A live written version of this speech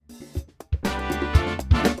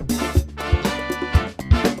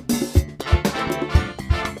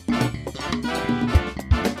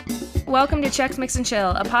Welcome to Chex Mix and Chill,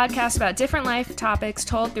 a podcast about different life topics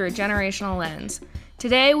told through a generational lens.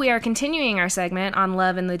 Today, we are continuing our segment on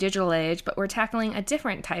love in the digital age, but we're tackling a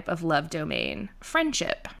different type of love domain,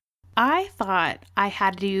 friendship. I thought I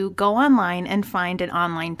had to go online and find an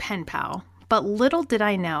online pen pal, but little did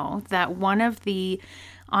I know that one of the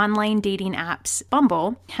online dating apps,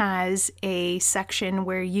 Bumble, has a section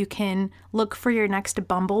where you can look for your next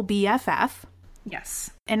Bumble BFF.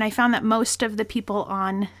 Yes. And I found that most of the people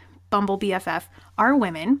on Bumble BFF are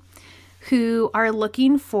women who are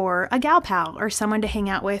looking for a gal pal or someone to hang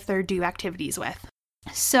out with or do activities with.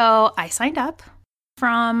 So I signed up.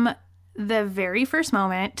 From the very first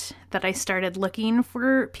moment that I started looking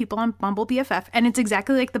for people on Bumble BFF, and it's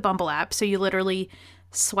exactly like the Bumble app. So you literally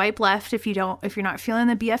swipe left if you're not feeling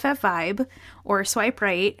the BFF vibe, or swipe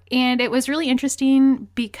right. And it was really interesting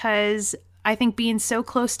because I think being so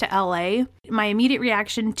close to LA, my immediate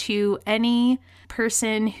reaction to any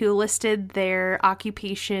person who listed their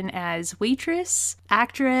occupation as waitress,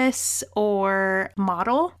 actress, or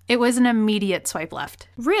model, it was an immediate swipe left.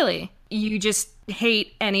 Really? You just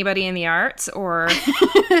hate anybody in the arts, or?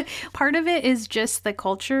 Part of it is just the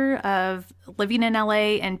culture of living in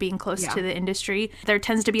LA and being close to the industry. There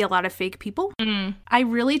tends to be a lot of fake people. I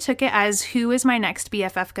really took it as who is my next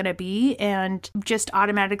BFF going to be, and just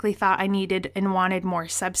automatically thought I needed and wanted more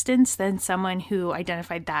substance than someone who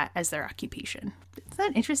identified that as their occupation. Is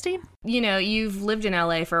that interesting? You know, you've lived in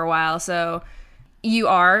LA for a while, so you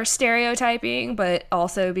are stereotyping, but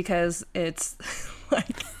also because it's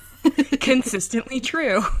like consistently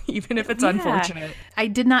true, even if it's unfortunate. I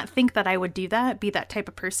did not think that I would do that, be that type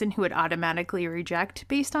of person who would automatically reject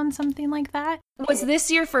based on something like that. Was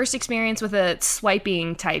this your first experience with a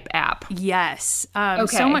swiping type app? Yes.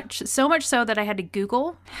 Okay. So much so that I had to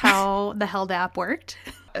Google how the hell the app worked.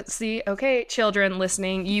 See, okay, children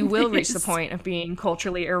listening, you will reach the point of being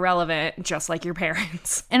culturally irrelevant, just like your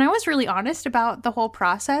parents. And I was really honest about the whole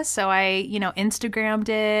process. So I, Instagrammed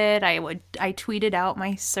it. I tweeted out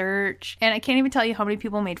my search, and I can't even tell you how many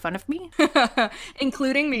people made fun of me.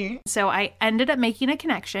 Including me. So I ended up making a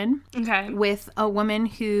connection with a woman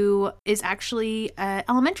who is actually an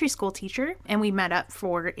elementary school teacher. And we met up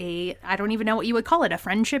for I don't even know what you would call it, a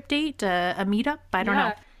friendship date, a meetup. I don't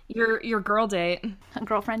know. Your girl date. A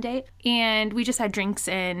girlfriend date. And we just had drinks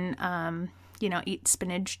and, eat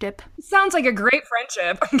spinach dip. Sounds like a great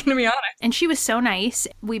friendship, I'm going to be honest. And she was so nice.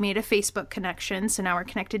 We made a Facebook connection, so now we're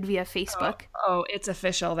connected via Facebook. Oh, it's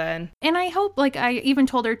official then. And I hope, I even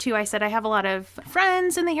told her too, I said I have a lot of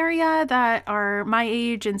friends in the area that are my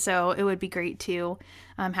age, and so it would be great to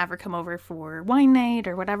have her come over for wine night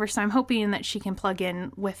or whatever. So I'm hoping that she can plug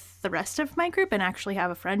in with the rest of my group and actually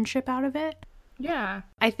have a friendship out of it. Yeah.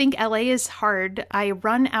 I think LA is hard. I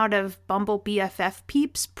run out of Bumble BFF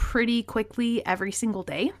peeps pretty quickly every single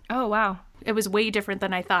day. Oh, wow. It was way different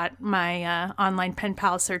than I thought my online pen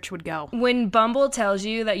pal search would go. When Bumble tells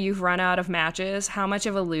you that you've run out of matches, how much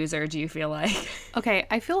of a loser do you feel like? Okay,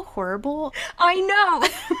 I feel horrible. I know.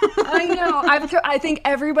 I think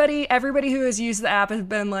everybody who has used the app has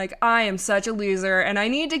been like, I am such a loser and I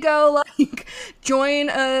need to go join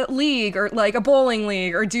a league or a bowling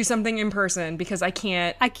league or do something in person because I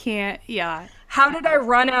can't. Yeah. How did I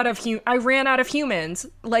run out of I ran out of humans.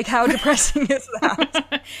 How depressing is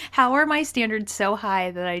that? How are my standards so high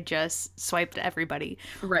that I just swiped everybody?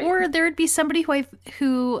 Right. Or there would be somebody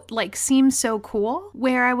who seems so cool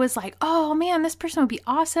where I was like, oh man, this person would be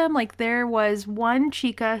awesome. There was one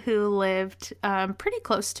chica who lived pretty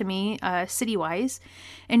close to me, city-wise,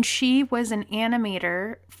 and she was an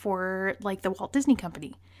animator for the Walt Disney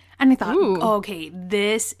Company. And I thought, okay,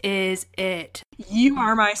 this is it. You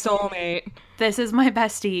are my soulmate. This is my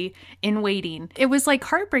bestie in waiting. It was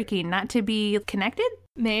heartbreaking not to be connected.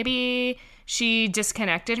 Maybe she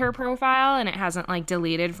disconnected her profile and it hasn't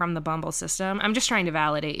deleted from the Bumble system. I'm just trying to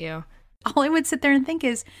validate you. All I would sit there and think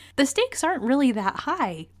is the stakes aren't really that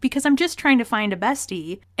high because I'm just trying to find a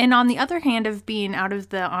bestie. And on the other hand of being out of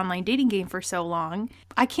the online dating game for so long,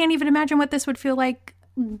 I can't even imagine what this would feel like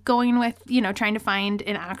going with, trying to find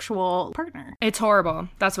an actual partner. It's horrible.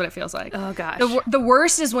 That's what it feels like. Oh, gosh. The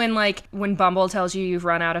worst is when Bumble tells you you've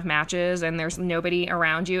run out of matches and there's nobody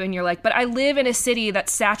around you and you're like, but I live in a city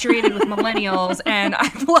that's saturated with millennials and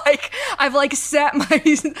I've set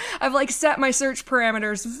my search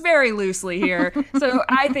parameters very loosely here. So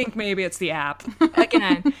I think maybe it's the app.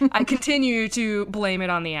 Again, I continue to blame it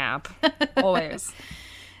on the app. Always.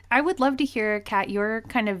 I would love to hear, Kat, your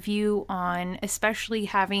kind of view on especially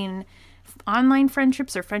having online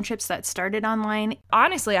friendships or friendships that started online.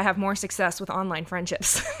 Honestly, I have more success with online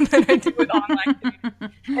friendships than I do with online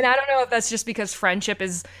dating. And I don't know if that's just because friendship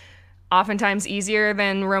is oftentimes easier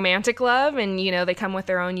than romantic love, and they come with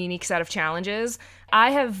their own unique set of challenges.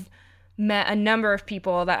 I have met a number of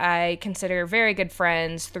people that I consider very good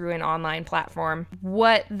friends through an online platform.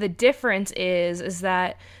 What the difference is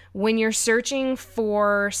that when you're searching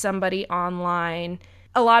for somebody online,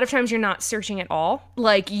 a lot of times you're not searching at all.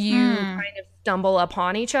 Like, you kind of stumble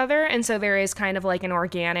upon each other, and so there is kind of like an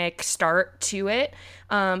organic start to it.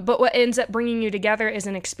 But what ends up bringing you together is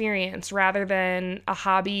an experience rather than a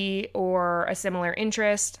hobby or a similar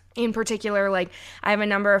interest. In particular, like, I have a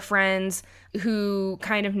number of friends who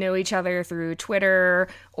kind of know each other through Twitter,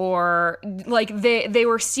 or like they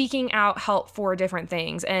were seeking out help for different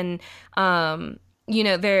things. And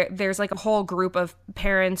there's like a whole group of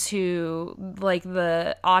parents who, like,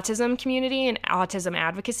 the autism community and autism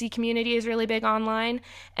advocacy community is really big online,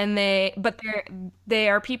 and they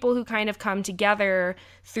are people who kind of come together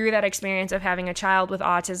through that experience of having a child with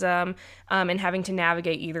autism, and having to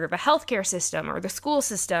navigate either the healthcare system or the school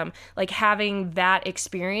system. Like, having that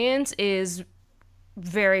experience is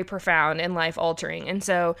very profound and life altering. And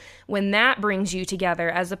so when that brings you together,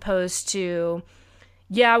 as opposed to,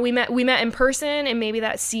 yeah, we met in person, and maybe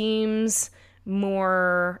that seems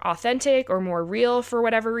more authentic or more real for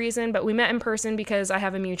whatever reason, but we met in person because I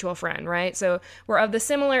have a mutual friend, right? So we're of the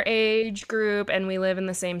similar age group and we live in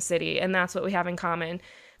the same city, and that's what we have in common.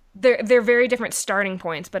 They're very different starting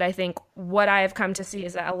points, but I think what I have come to see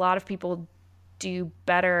is that a lot of people do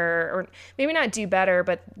better, or maybe not do better,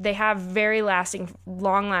 but they have very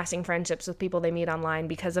long-lasting friendships with people they meet online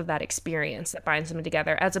because of that experience that binds them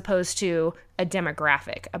together, as opposed to a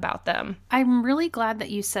demographic about them. I'm really glad that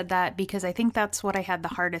you said that, because I think that's what I had the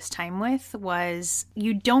hardest time with, was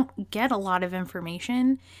you don't get a lot of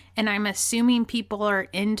information, and I'm assuming people are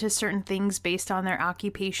into certain things based on their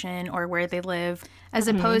occupation or where they live, as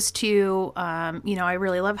opposed to, I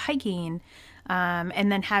really love hiking. And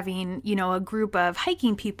then having, a group of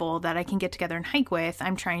hiking people that I can get together and hike with,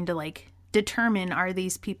 I'm trying to like determine, are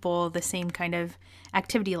these people the same kind of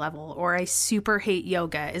activity level? Or I super hate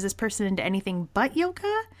yoga. Is this person into anything but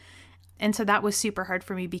yoga? And so that was super hard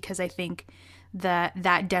for me, because I think that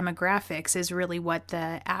demographics is really what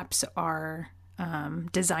the apps are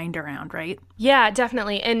designed around, right? Yeah,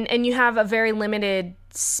 definitely. And you have a very limited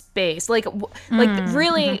space. Really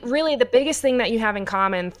the biggest thing that you have in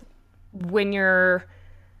common when you're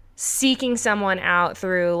seeking someone out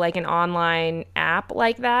through like an online app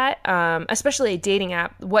like that, especially a dating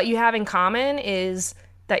app, what you have in common is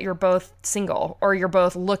that you're both single, or you're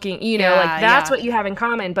both looking, that's what you have in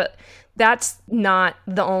common. But that's not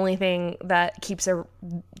the only thing that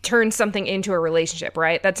turns something into a relationship,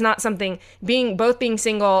 right? That's not something, both being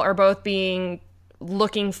single or both being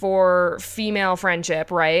looking for female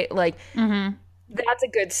friendship, right? Like, that's a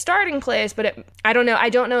good starting place, but I don't know. I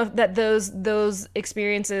don't know if that those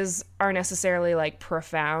experiences are necessarily like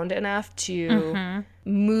profound enough to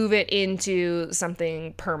move it into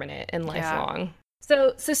something permanent and lifelong. Yeah.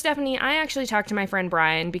 So Stephanie, I actually talked to my friend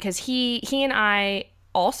Brian because he and I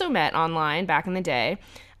also met online back in the day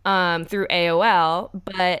through AOL,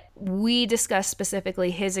 but we discussed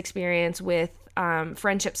specifically his experience with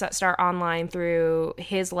friendships that start online through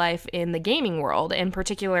his life in the gaming world, in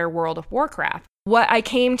particular World of Warcraft. What I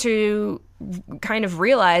came to kind of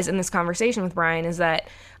realize in this conversation with Brian is that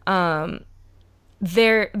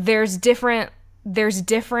there's different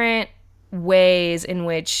ways in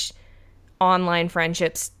which online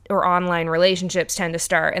friendships or online relationships tend to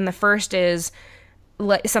start. And the first is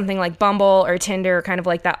something like Bumble or Tinder, kind of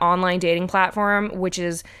like that online dating platform, which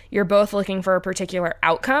is you're both looking for a particular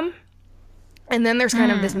outcome. And then there's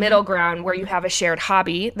kind of this middle ground where you have a shared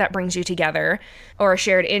hobby that brings you together, or a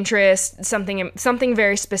shared interest, something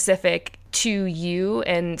very specific to you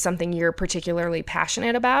and something you're particularly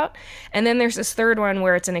passionate about. And then there's this third one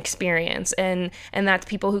where it's an experience, and that's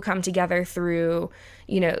people who come together through,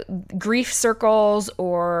 grief circles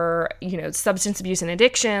or, substance abuse and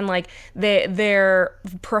addiction. Like they're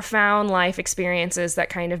profound life experiences that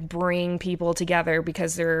kind of bring people together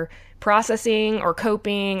because they're processing or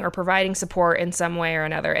coping or providing support in some way or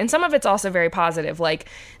another. And some of it's also very positive, like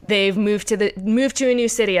they've moved to a new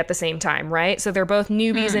city at the same time, right? So they're both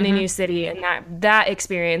newbies in a new city, and that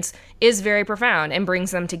experience is very profound and brings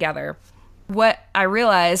them together. What I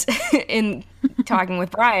realized in talking with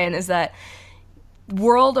Brian is that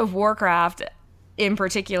World of Warcraft in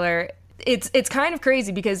particular, it's kind of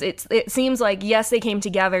crazy because it seems like, yes, they came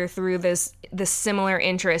together through this similar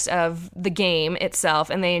interest of the game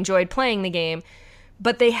itself, and they enjoyed playing the game,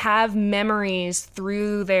 but they have memories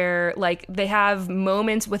through they have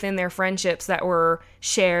moments within their friendships that were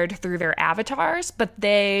shared through their avatars, but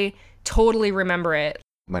they totally remember it.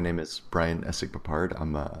 My name is Brian Essig-Papard.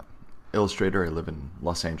 I'm illustrator. I live in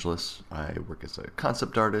Los Angeles. I work as a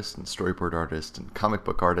concept artist and storyboard artist and comic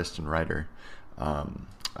book artist and writer.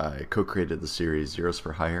 I co-created the series Zeros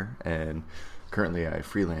for Hire, and currently I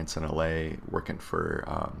freelance in LA working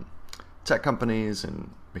for tech companies and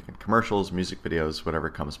making commercials, music videos, whatever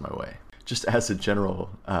comes my way. Just as a general,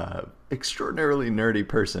 extraordinarily nerdy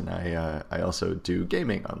person, I also do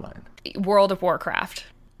gaming online. World of Warcraft.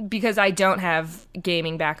 Because I don't have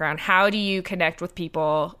gaming background, how do you connect with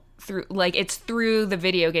people through, like, it's through the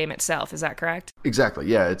video game itself, is that correct? Exactly,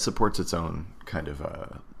 yeah. It supports its own kind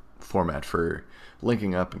of format for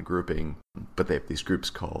linking up and grouping, but they have these groups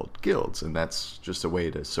called guilds, and that's just a way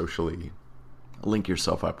to socially link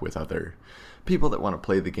yourself up with other people that want to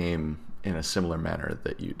play the game in a similar manner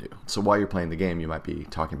that you do. So while you're playing the game, you might be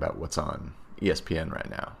talking about what's on ESPN right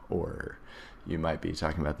now, or you might be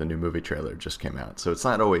talking about the new movie trailer just came out. So it's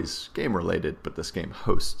not always game related, but this game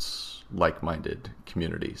hosts like-minded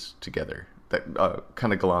communities together that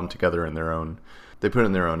kind of glom together in their own, they put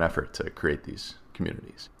in their own effort to create these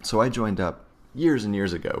communities. So I joined up years and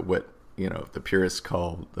years ago, what, you know, the purists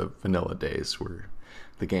call the vanilla days, where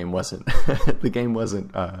the game wasn't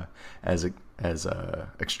as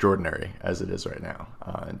extraordinary as it is right now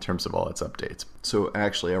in terms of all its updates. So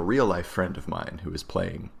actually, a real life friend of mine who was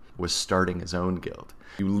playing was starting his own guild.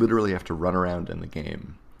 You literally have to run around in the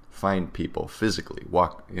game, find people physically,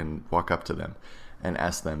 walk up to them, and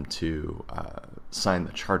ask them to sign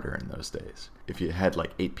the charter in those days. If you had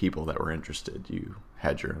like 8 people that were interested, you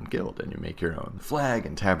had your own guild, and you make your own flag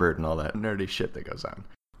and tabard and all that nerdy shit that goes on.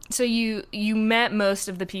 So you met most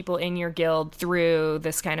of the people in your guild through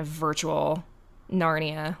this kind of virtual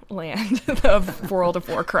Narnia land of World of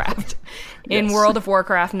Warcraft. In Yes. World of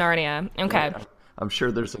Warcraft Narnia. Okay. Yeah. I'm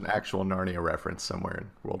sure there's an actual Narnia reference somewhere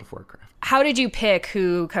in World of Warcraft. How did you pick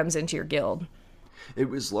who comes into your guild? It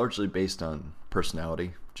was largely based on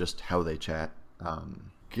personality, just how they chat.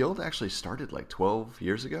 Guild actually started like 12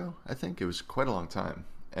 years ago, I think. It was quite a long time.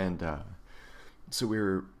 And so we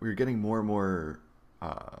were getting more and more,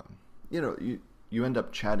 you end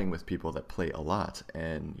up chatting with people that play a lot,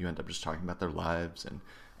 and you end up just talking about their lives, and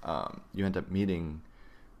you end up meeting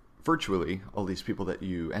virtually all these people that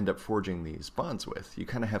you end up forging these bonds with. You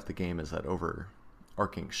kind of have the game as that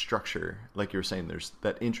overarching structure. Like you were saying, there's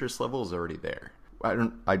that interest level is already there.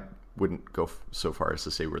 I wouldn't go so far as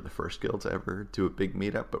to say we're the first guild to ever do a big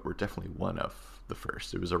meetup, but we're definitely one of the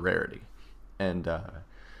first. It was a rarity. And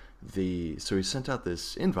so we sent out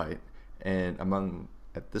this invite, and among,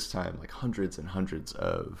 at this time, like hundreds and hundreds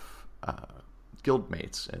of guild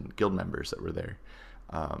mates and guild members that were there,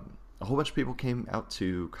 a whole bunch of people came out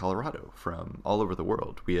to Colorado from all over the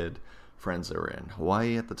world. We had friends that were in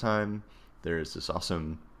Hawaii at the time. There's this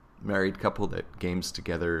awesome married couple that games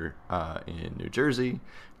together in New Jersey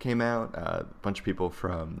came out. A bunch of people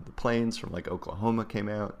from the plains, from like Oklahoma, came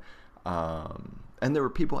out. And there were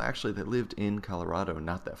people actually that lived in Colorado,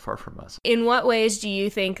 not that far from us. In what ways do you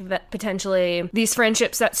think that potentially these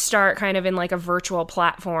friendships that start kind of in like a virtual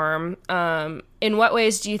platform, in what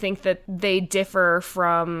ways do you think that they differ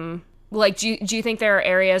from, like, do you think there are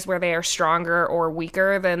areas where they are stronger or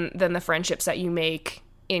weaker than the friendships that you make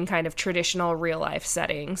in kind of traditional real life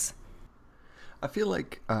settings? I feel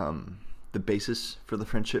like the basis for the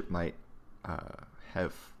friendship might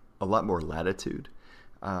have a lot more latitude.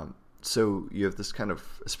 So you have this kind of,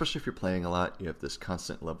 especially if you're playing a lot, you have this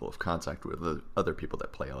constant level of contact with other people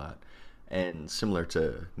that play a lot. And similar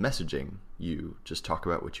to messaging, you just talk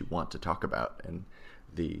about what you want to talk about. And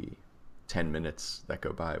the 10 minutes that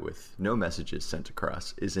go by with no messages sent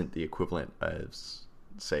across isn't the equivalent of,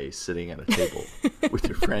 say, sitting at a table with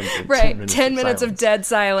your friend. And Right. 10 minutes silence. of dead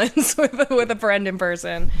silence with a friend in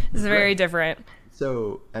person is very Right. different.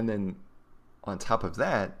 So, and then on top of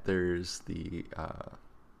that, there's the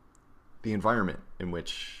environment in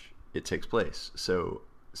which it takes place. So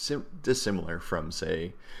dissimilar from,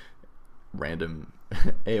 say, random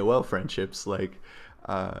AOL friendships, like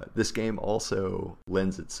this game also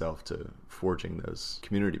lends itself to forging those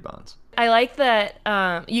community bonds. I like that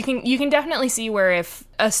you can definitely see where if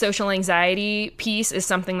a social anxiety piece is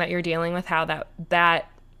something that you're dealing with, how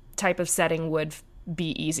that type of setting would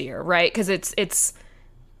be easier, right? Because it's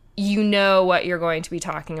you know what you're going to be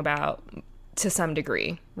talking about to some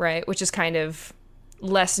degree, right? Which is kind of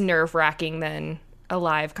less nerve-wracking than a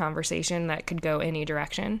live conversation that could go any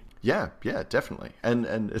direction. Yeah, definitely. And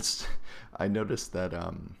it's, I noticed that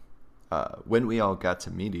when we all got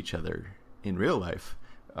to meet each other in real life,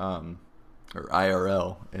 or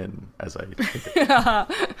IRL, and as I think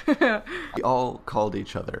we all called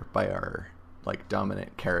each other by our like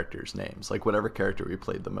dominant characters' names, like whatever character we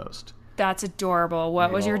played the most. That's adorable.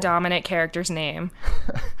 What was your dominant character's name?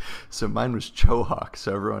 So mine was Chohawk,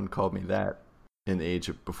 so everyone called me that in the age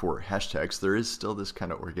of before hashtags. There is still this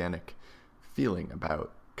kind of organic feeling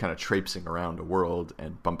about kind of traipsing around a world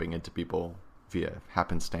and bumping into people via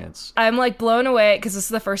happenstance. I'm like blown away because this is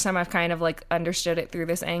the first time I've kind of like understood it through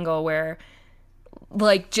this angle where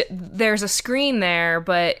like there's a screen there,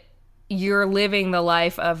 but you're living the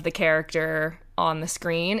life of the character on the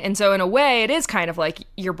screen. And so in a way it is kind of like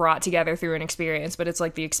you're brought together through an experience, but it's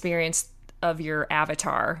like the experience of your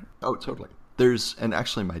avatar. Oh, totally. And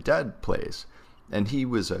actually my dad plays, and he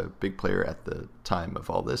was a big player at the time of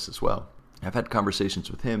all this as well. I've had conversations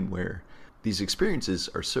with him where these experiences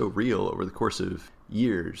are so real over the course of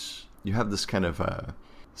years. You have this kind of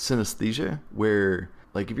synesthesia where,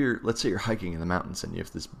 like, if let's say you're hiking in the mountains and you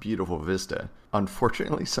have this beautiful vista,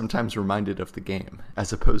 unfortunately sometimes reminded of the game,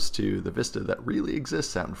 as opposed to the vista that really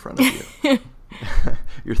exists out in front of you.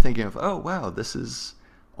 You're thinking of, oh wow, this is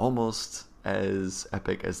almost as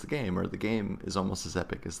epic as the game, or the game is almost as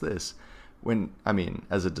epic as this. When, I mean,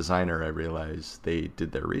 as a designer, I realized they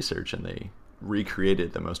did their research and they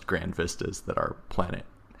recreated the most grand vistas that our planet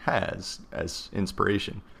has as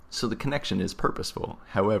inspiration. So the connection is purposeful.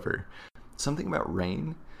 However, something about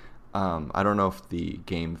rain, I don't know if the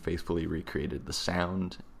game faithfully recreated the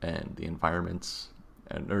sound and the environments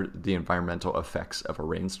or the environmental effects of a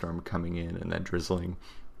rainstorm coming in and then drizzling.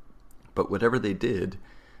 But whatever they did,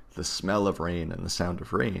 the smell of rain and the sound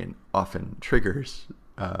of rain often triggers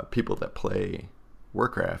people that play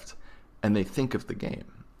Warcraft, and they think of the game,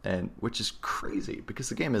 and which is crazy because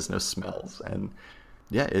the game has no smells. And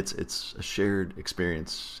yeah, it's a shared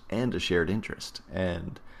experience and a shared interest.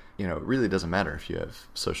 And you know, it really doesn't matter if you have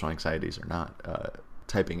social anxieties or not.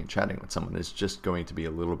 Typing and chatting with someone is just going to be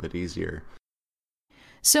a little bit easier.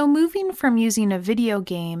 So moving from using a video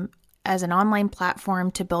game as an online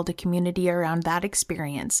platform to build a community around that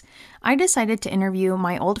experience, I decided to interview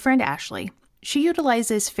my old friend Ashley. She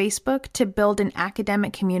utilizes Facebook to build an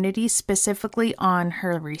academic community specifically on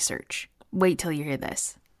her research. Wait till you hear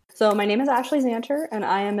this. So my name is Ashley Zanter, and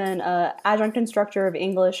I am an adjunct instructor of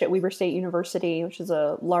English at Weber State University, which is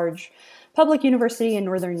a large public university in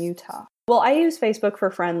northern Utah. Well, I use Facebook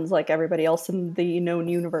for friends like everybody else in the known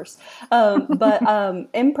universe. But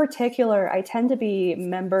in particular, I tend to be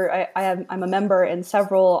I'm a member in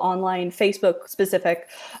several online Facebook-specific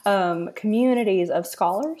communities of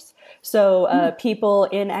scholars. So people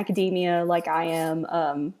in academia like I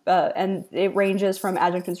am, and it ranges from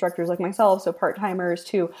adjunct instructors like myself, so part-timers,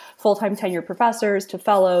 to full-time tenured professors, to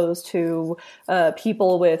fellows, to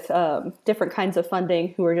people with different kinds of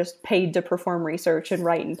funding who are just paid to perform research and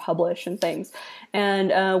write and publish and things.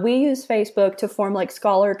 And we use Facebook to form like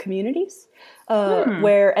scholar communities.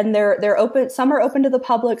 They're open. Some are open to the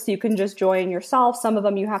public, so you can just join yourself. Some of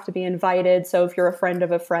them you have to be invited. So if you're a friend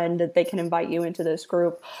of a friend, they can invite you into this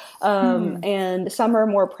group. And some are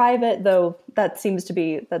more private, though that's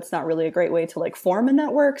not really a great way to like form a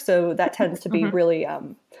network. So that tends to be really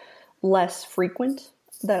less frequent.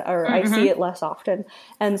 I see it less often.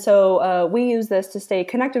 And so we use this to stay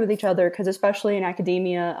connected with each other, because especially in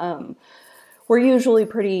academia, we're usually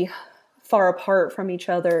pretty far apart from each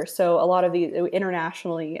other. So a lot of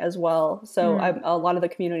internationally as well. So a lot of the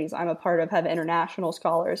communities I'm a part of have international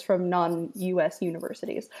scholars from non-US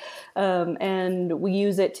universities. And we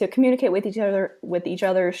use it to communicate with each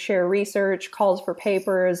other, share research, calls for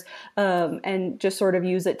papers, and just sort of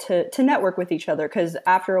use it to network with each other. Because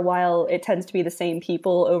after a while, it tends to be the same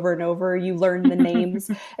people over and over. You learn the names,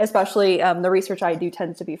 especially the research I do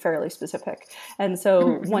tends to be fairly specific. And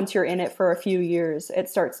so once you're in it for a few years, it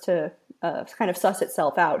starts to kind of suss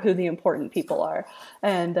itself out who the important people are.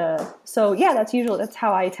 And so that's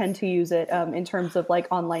how I tend to use it in terms of like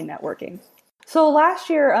online networking. So last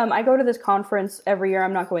year, I go to this conference every year.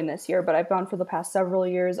 I'm not going this year, but I've gone for the past several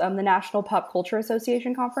years, the National Pop Culture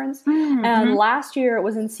Association Conference. And last year it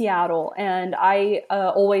was in Seattle, and I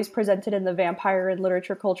always presented in the vampire and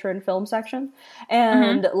literature, culture, and film section.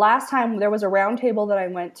 And last time there was a roundtable that I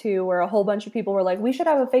went to where a whole bunch of people were like, we should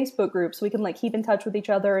have a Facebook group so we can like keep in touch with each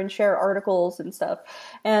other and share articles and stuff.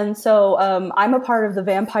 And so I'm a part of the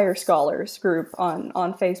Vampire Scholars group on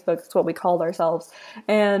Facebook. That's what we called ourselves.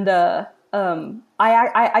 And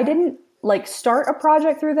I didn't like start a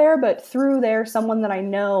project through there, but through there, someone that I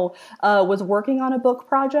know was working on a book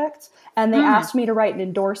project, and they asked me to write an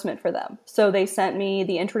endorsement for them. So they sent me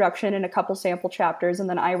the introduction and a couple sample chapters, and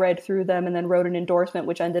then I read through them and then wrote an endorsement,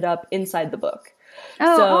 which ended up inside the book.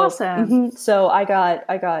 Oh, awesome. So I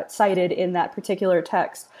got cited in that particular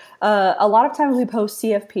text. A lot of times we post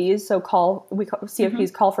CFPs, so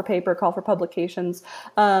CFPs, call for paper, call for publications.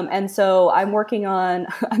 And so I'm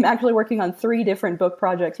actually working on 3 different book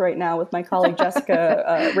projects right now with my colleague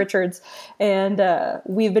Jessica Richards. And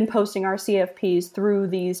we've been posting our CFPs through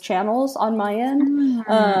these channels on my end.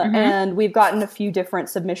 And we've gotten a few different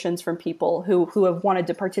submissions from people who have wanted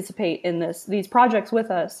to participate in these projects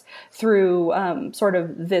with us through sort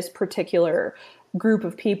of this particular group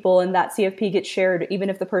of people, and that CFP gets shared. Even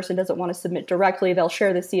if the person doesn't want to submit directly, they'll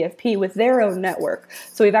share the CFP with their own network.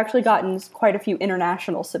 So we've actually gotten quite a few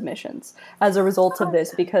international submissions as a result of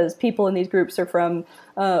this, because people in these groups are from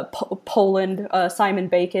Poland. Simon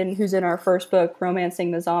Bacon, who's in our first book,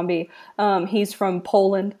 Romancing the Zombie, he's from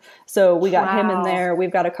Poland. So we got him in there.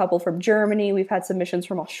 We've got a couple from Germany. We've had submissions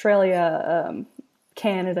from Australia,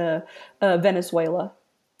 Canada, Venezuela.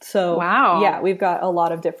 So, yeah, we've got a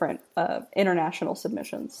lot of different international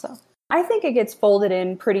submissions. So I think it gets folded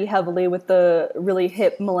in pretty heavily with the really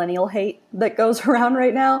hip millennial hate that goes around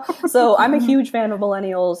right now. So I'm a huge fan of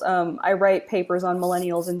millennials. I write papers on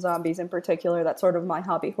millennials and zombies in particular. That's sort of my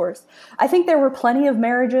hobby horse. I think there were plenty of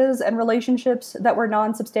marriages and relationships that were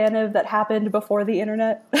non-substantive that happened before the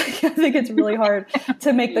internet. I think it's really hard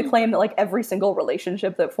to make the claim that like every single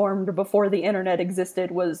relationship that formed before the internet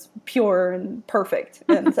existed was pure and perfect.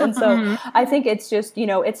 And so I think it's just,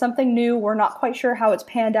 it's something new. We're not quite sure how it's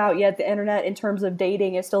panned out yet. The internet in terms of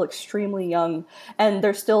dating is still extremely young, and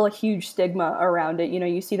there's still a huge stigma around it.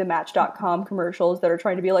 You see the Match.com commercials that are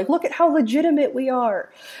trying to be like, look at how legitimate we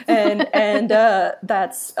are. And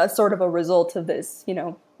that's a sort of a result of this,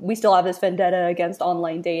 we still have this vendetta against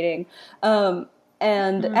online dating.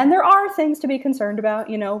 And there are things to be concerned about,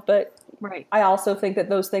 but I also think that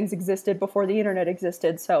those things existed before the internet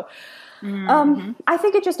existed. So I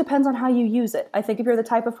think it just depends on how you use it. I think if you're the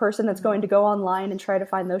type of person that's going to go online and try to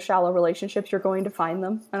find those shallow relationships, you're going to find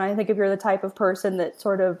them. And I think if you're the type of person that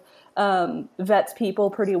sort of vets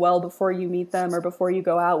people pretty well before you meet them or before you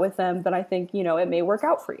go out with them, then I think, it may work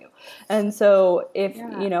out for you. And so if,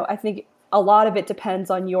 I think a lot of it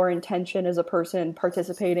depends on your intention as a person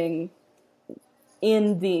participating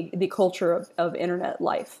in the culture of internet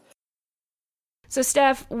life. So,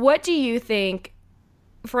 Steph, what do you think,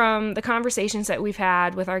 from the conversations that we've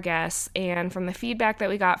had with our guests and from the feedback that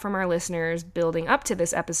we got from our listeners building up to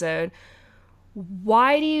this episode,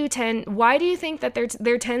 why do you think that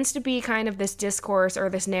there tends to be kind of this discourse or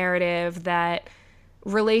this narrative that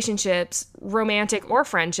relationships, romantic or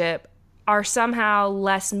friendship, are somehow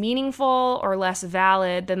less meaningful or less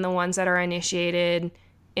valid than the ones that are initiated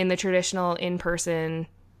in the traditional in-person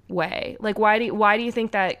way? Like, why do you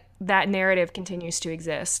think that narrative continues to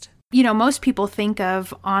exist? Most people think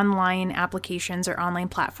of online applications or online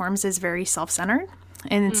platforms as very self-centered.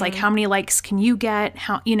 And it's like, how many likes can you get?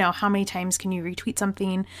 How many times can you retweet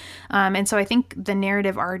something? And so I think the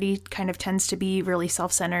narrative already kind of tends to be really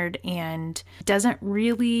self-centered and doesn't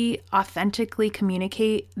really authentically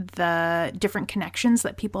communicate the different connections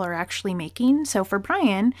that people are actually making. So for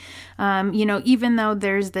Brian, even though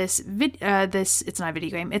there's this it's not a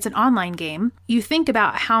video game, it's an online game, you think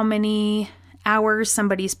about how many hours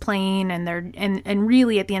somebody's playing and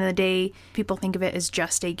really at the end of the day, people think of it as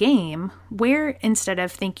just a game, where instead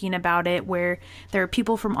of thinking about it where there are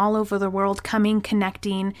people from all over the world coming,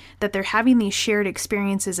 connecting, that they're having these shared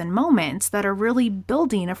experiences and moments that are really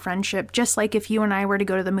building a friendship, just like if you and I were to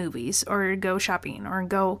go to the movies or go shopping or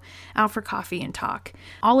go out for coffee and talk.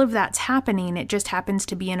 All of that's happening. It just happens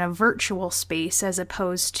to be in a virtual space as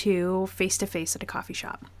opposed to face-to-face at a coffee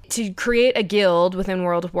shop. To create a guild within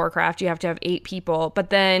World of Warcraft, you have to have 8 people, but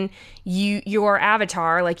then your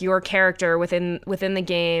avatar, like your character within the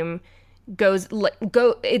game,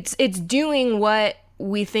 it's doing what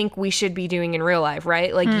we think we should be doing in real life,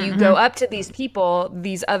 right? Like you go up to these people,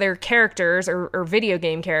 these other characters or video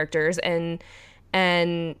game characters, and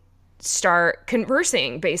start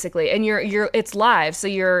conversing basically, and it's live, so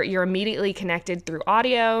you're immediately connected through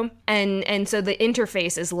audio, and so the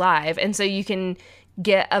interface is live, and so you can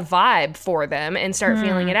get a vibe for them and start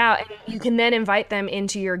feeling it out, and you can then invite them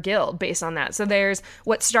into your guild based on that. So there's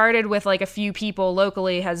what started with like a few people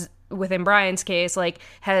locally has, within Brian's case, like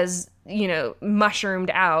has mushroomed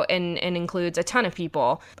out and includes a ton of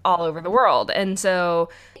people all over the world. And so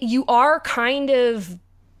you are kind of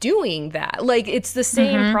doing that. Like, it's the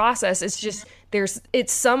same process. It's just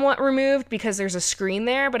it's somewhat removed because there's a screen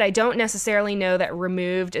there, but I don't necessarily know that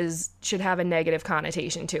removed should have a negative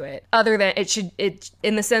connotation to it. Other than it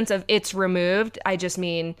in the sense of it's removed, I just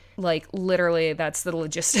mean like literally that's the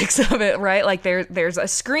logistics of it, right? Like there's a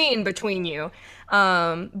screen between you.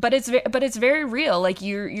 But it's very real. Like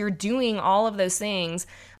you're doing all of those things.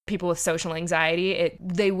 People with social anxiety,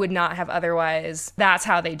 they would not have otherwise. That's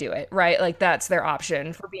how they do it, right? Like that's their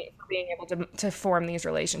option for being able to form these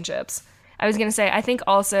relationships. I was going to say, I think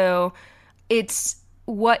also it's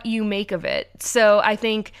what you make of it. So I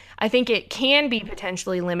think it can be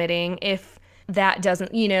potentially limiting if that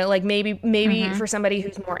doesn't, like maybe for somebody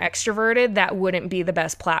who's more extroverted, that wouldn't be the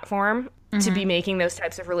best platform to be making those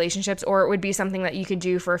types of relationships, or it would be something that you could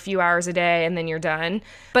do for a few hours a day and then you're done.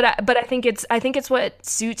 But I think it's what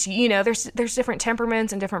suits you. There's different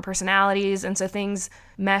temperaments and different personalities, and so things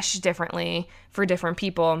mesh differently for different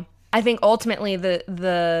people. I think ultimately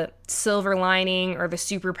the silver lining or the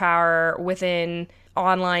superpower within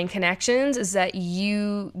online connections is that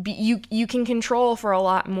you can control for a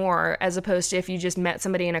lot more, as opposed to if you just met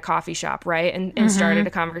somebody in a coffee shop, right, and started a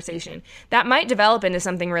conversation that might develop into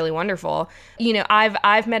something really wonderful.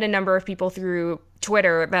 I've met a number of people through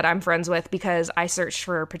Twitter that I'm friends with because I searched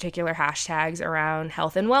for particular hashtags around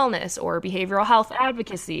health and wellness or behavioral health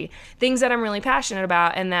advocacy, things that I'm really passionate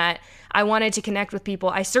about and that I wanted to connect with people.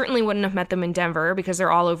 I certainly wouldn't have met them in Denver because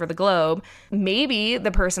they're all over the globe. Maybe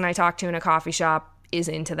the person I talked to in a coffee shop is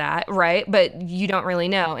into that, right? But you don't really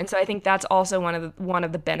know. And so I think that's also one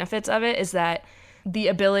of the benefits of it, is that the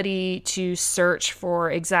ability to search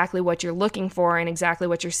for exactly what you're looking for and exactly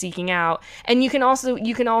what you're seeking out. And you can also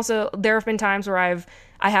there have been times where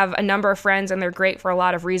I have a number of friends and they're great for a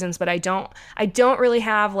lot of reasons, but I don't really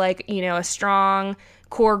have like, a strong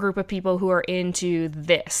core group of people who are into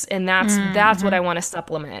this. And that's what I want to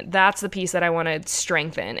supplement. That's the piece that I want to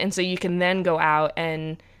strengthen. And so you can then go out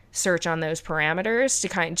and search on those parameters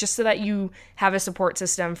to just so that you have a support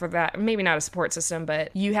system for that. Maybe not a support system,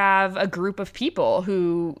 but you have a group of people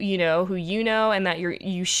who and that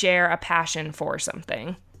you share a passion for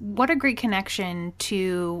something. What a great connection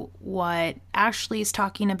to what Ashley's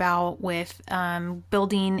talking about with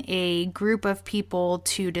building a group of people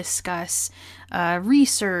to discuss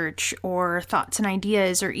research or thoughts and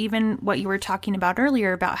ideas, or even what you were talking about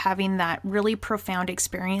earlier about having that really profound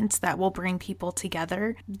experience that will bring people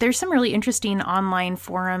together. There's some really interesting online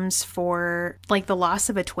forums for like the loss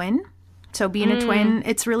of a twin. So being a twin,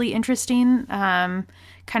 it's really interesting.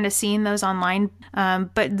 Kind of seeing those online,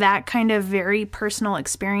 but that kind of very personal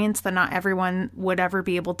experience that not everyone would ever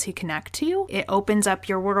be able to connect to. It opens up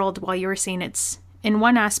your world. While you were saying it's, in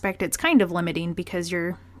one aspect, it's kind of limiting because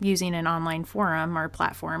you're using an online forum or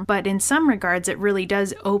platform, but in some regards, it really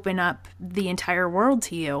does open up the entire world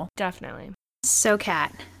to you. Definitely. So,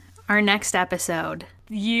 Kat, our next episode.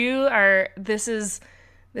 This is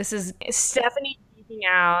Stephanie geeking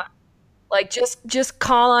out. Like, just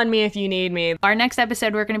call on me if you need me. Our next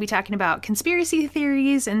episode, we're going to be talking about conspiracy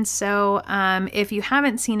theories. And so if you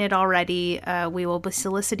haven't seen it already, we will be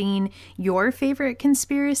soliciting your favorite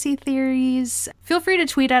conspiracy theories. Feel free to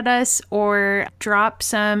tweet at us or drop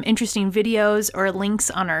some interesting videos or links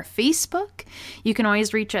on our Facebook. You can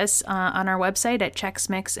always reach us on our website at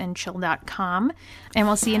checksmixandchill.com. And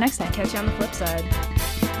we'll see you next time. Catch you on the flip side.